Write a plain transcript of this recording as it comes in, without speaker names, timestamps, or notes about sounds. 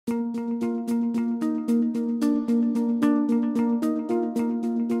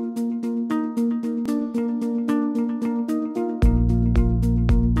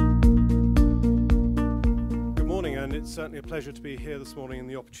pleasure to be here this morning and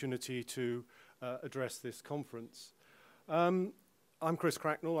the opportunity to address this conference. I'm Chris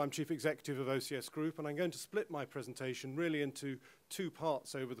Cracknell, I'm Chief Executive of OCS Group, and I'm going to split my presentation really into two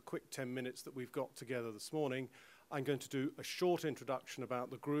parts over the quick 10 minutes that we've got together this morning. I'm going to do a short introduction about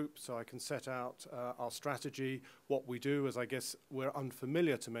the group so I can set out our strategy, what we do, as I guess we're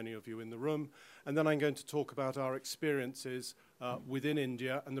unfamiliar to many of you in the room, and then I'm going to talk about our experiences within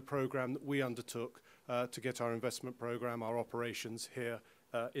India and the program that we undertook to get our investment program, our operations here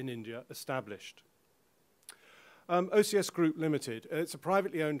in India established. OCS Group Limited, it's a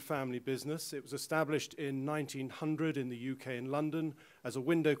privately owned family business. It was established in 1900 in the UK in London as a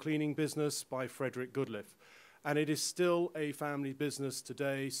window cleaning business by Frederick Goodliffe. And it is still a family business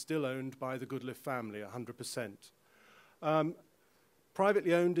today, still owned by the Goodliffe family, 100%.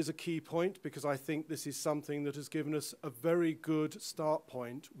 Privately owned is a key point because I think this is something that has given us a very good start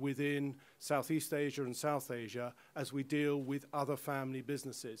point within Southeast Asia and South Asia as we deal with other family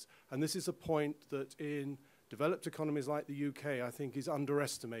businesses. And this is a point that in developed economies like the UK, I think is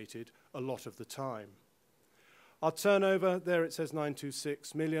underestimated a lot of the time. Our turnover, there it says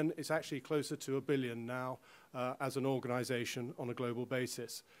 926 million. It's actually closer to $1 billion now as an organization on a global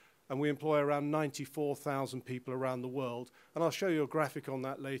basis. And we employ around 94,000 people around the world. And I'll show you a graphic on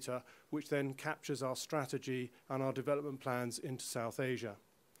that later, which then captures our strategy and our development plans into South Asia.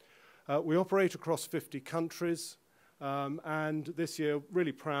 We operate across 50 countries. And this year,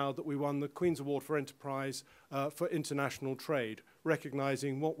 really proud that we won the Queen's Award for Enterprise for International Trade,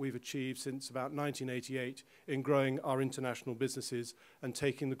 recognizing what we've achieved since about 1988 in growing our international businesses and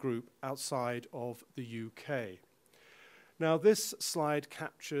taking the group outside of the UK. Now, this slide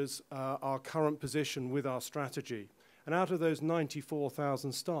captures our current position with our strategy. And out of those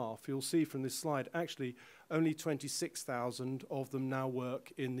 94,000 staff, you'll see from this slide, actually only 26,000 of them now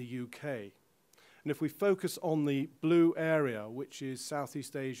work in the UK. And if we focus on the blue area, which is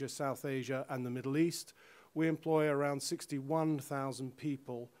Southeast Asia, South Asia, and the Middle East, we employ around 61,000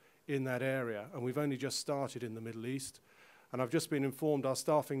 people in that area. And we've only just started in the Middle East. And I've just been informed our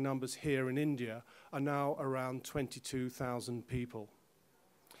staffing numbers here in India are now around 22,000 people.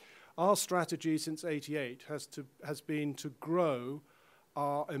 Our strategy since '88 has been to grow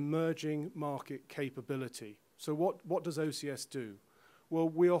our emerging market capability. So what does OCS do? Well,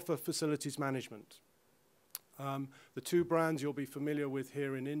 we offer facilities management. The two brands you'll be familiar with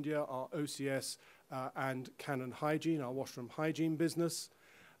here in India are OCS and Canon Hygiene, our washroom hygiene business.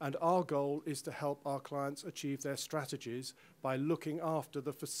 And our goal is to help our clients achieve their strategies by looking after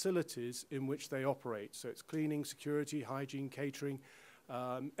the facilities in which they operate. So it's cleaning, security, hygiene, catering,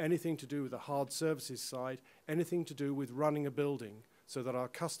 anything to do with the hard services side, anything to do with running a building so that our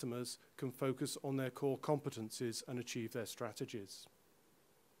customers can focus on their core competencies and achieve their strategies.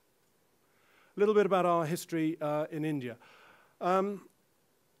 A little bit about our history in India.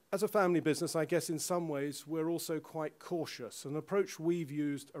 As a family business, I guess in some ways we're also quite cautious, an approach we've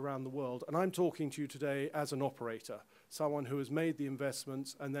used around the world. And I'm talking to you today as an operator, someone who has made the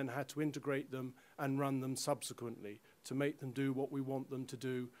investments and then had to integrate them and run them subsequently to make them do what we want them to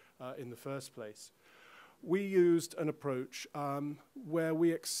do in the first place. We used an approach where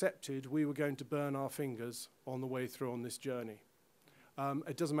we accepted we were going to burn our fingers on the way through on this journey.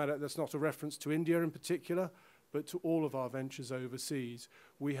 It doesn't matter, that's not a reference to India in particular, but to all of our ventures overseas.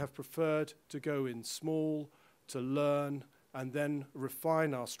 We have preferred to go in small, to learn, and then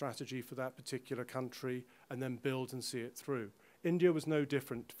refine our strategy for that particular country, and then build and see it through. India was no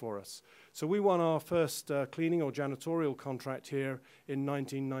different for us. So we won our first cleaning or janitorial contract here in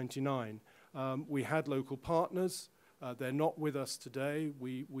 1999. We had local partners. They're not with us today.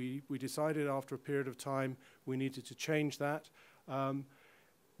 We decided after a period of time we needed to change that.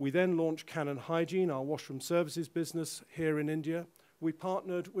 We then launched Canon Hygiene, our washroom services business here in India. We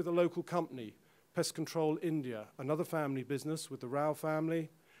partnered with a local company, Pest Control India, another family business with the Rao family.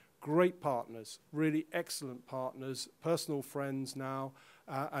 Great partners, really excellent partners, personal friends now,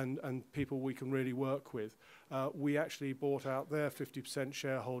 and people we can really work with. We actually bought out their 50%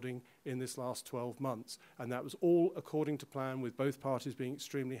 shareholding in this last 12 months, and that was all according to plan, with both parties being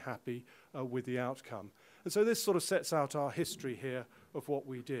extremely happy with the outcome. And so this sort of sets out our history here of what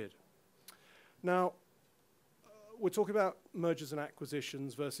we did. Now, we're talking about mergers and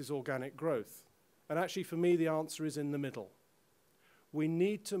acquisitions versus organic growth. And actually, for me, the answer is in the middle. We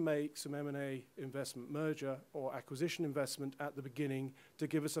need to make some M&A investment, merger or acquisition investment at the beginning to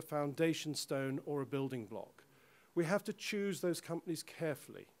give us a foundation stone or a building block. We have to choose those companies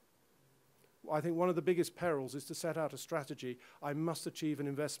carefully. I think one of the biggest perils is to set out a strategy. I must achieve an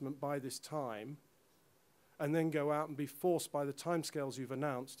investment by this time, and then go out and be forced by the timescales you've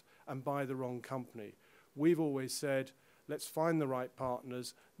announced and buy the wrong company. We've always said Let's find the right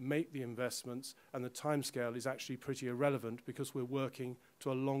partners, make the investments, and the timescale is actually pretty irrelevant because we're working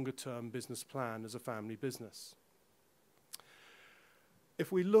to a longer-term business plan as a family business.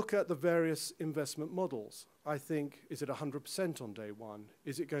 If we look at the various investment models, I think, is it 100% on day one?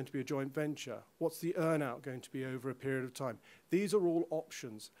 Is it going to be a joint venture? What's the earn-out going to be over a period of time? These are all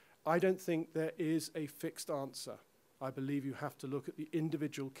options. I don't think there is a fixed answer. I believe you have to look at the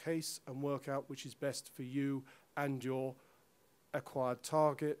individual case and work out which is best for you and your acquired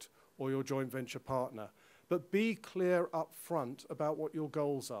target or your joint venture partner. But be clear up front about what your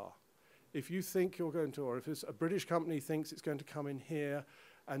goals are. If you think you're going to, or if a British company thinks it's going to come in here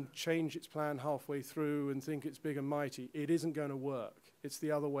and change its plan halfway through and think it's big and mighty, it isn't going to work. It's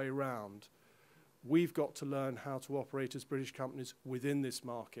the other way round. We've got to learn how to operate as British companies within this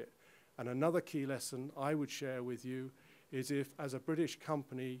market. And another key lesson I would share with you is if, as a British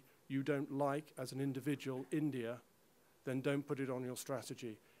company, you don't like, as an individual, India, then don't put it on your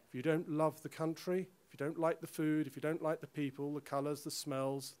strategy. If you don't love the country, if you don't like the food, if you don't like the people, the colours, the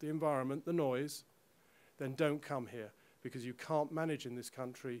smells, the environment, the noise, then don't come here, because you can't manage in this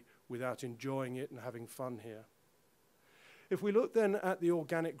country without enjoying it and having fun here. If we look then at the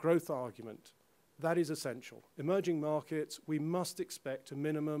organic growth argument, that is essential. Emerging markets, we must expect a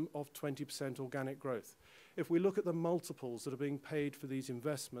minimum of 20% organic growth. If we look at the multiples that are being paid for these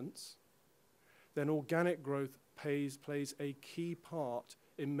investments, then organic growth plays a key part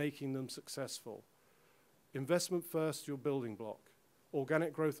in making them successful. Investment first, your building block.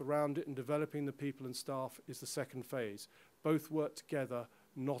 Organic growth around it and developing the people and staff is the second phase. Both work together,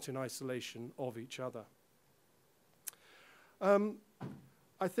 not in isolation of each other.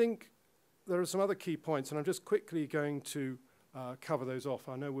 I think there are some other key points, and I'm just quickly going to cover those off.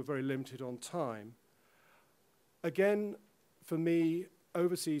 I know we're very limited on time. Again, for me,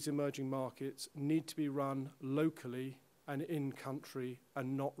 overseas emerging markets need to be run locally and in country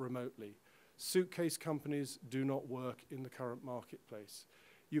and not remotely. Suitcase companies do not work in the current marketplace.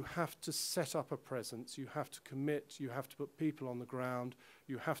 You have to set up a presence, you have to commit, you have to put people on the ground,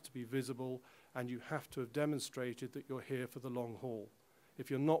 you have to be visible, and you have to have demonstrated that you're here for the long haul. If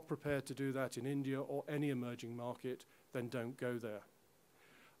you're not prepared to do that in India or any emerging market, then don't go there.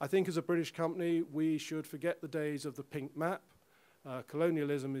 I think as a British company, we should forget the days of the pink map.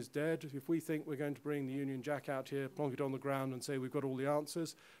 Colonialism is dead. If we think we're going to bring the Union Jack out here, plonk it on the ground and say we've got all the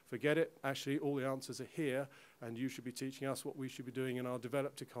answers, forget it. Actually, all the answers are here, and you should be teaching us what we should be doing in our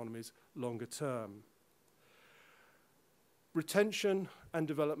developed economies longer term. Retention and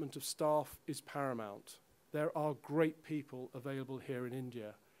development of staff is paramount. There are great people available here in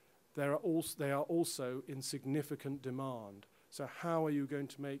India. They are also in significant demand. So how are you going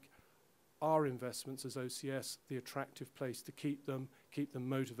to make our investments as OCS the attractive place to keep them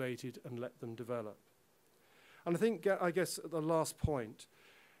motivated and let them develop? And I think, I guess, at the last point,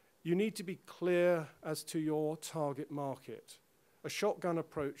 you need to be clear as to your target market. A shotgun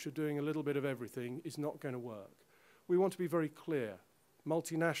approach of doing a little bit of everything is not going to work. We want to be very clear.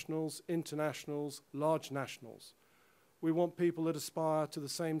 Multinationals, internationals, large nationals. We want people that aspire to the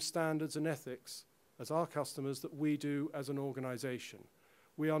same standards and ethics as our customers that we do as an organization.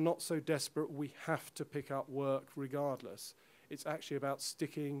 We are not so desperate we have to pick up work regardless. It's actually about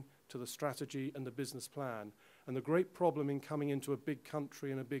sticking to the strategy and the business plan. And the great problem in coming into a big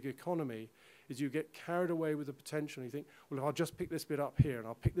country and a big economy is you get carried away with the potential. You think, well, if I'll just pick this bit up here and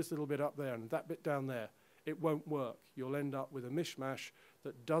I'll pick this little bit up there and that bit down there, it won't work. You'll end up with a mishmash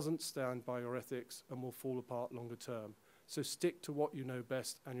that doesn't stand by your ethics and will fall apart longer term. So stick to what you know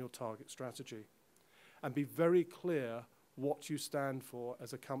best and your target strategy. And be very clear what you stand for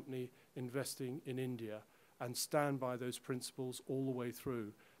as a company investing in India, and stand by those principles all the way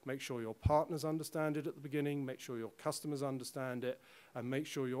through. Make sure your partners understand it at the beginning, make sure your customers understand it, and make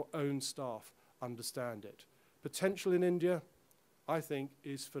sure your own staff understand it. Potential in India, I think,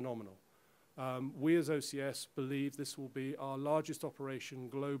 is phenomenal. We as OCS believe this will be our largest operation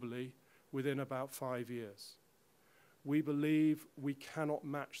globally within about 5 years. We believe we cannot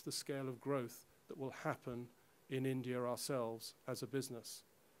match the scale of growth that will happen in India ourselves as a business,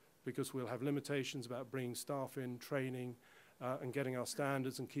 because we'll have limitations about bringing staff in, training, and getting our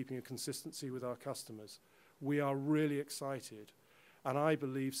standards and keeping a consistency with our customers. We are really excited, and I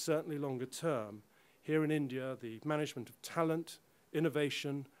believe certainly longer term, here in India, the management of talent,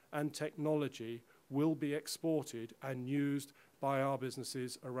 innovation, and technology will be exported and used by our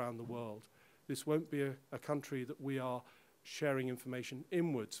businesses around the world. This won't be a country that we are sharing information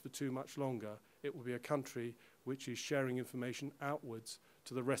inwards for too much longer. It will be a country which is sharing information outwards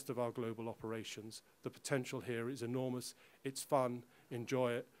to the rest of our global operations. The potential here is enormous. It's fun.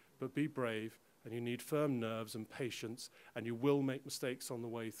 Enjoy it, but be brave and you need firm nerves and patience, and you will make mistakes on the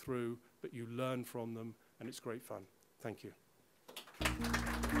way through, but you learn from them, and it's great fun. Thank you.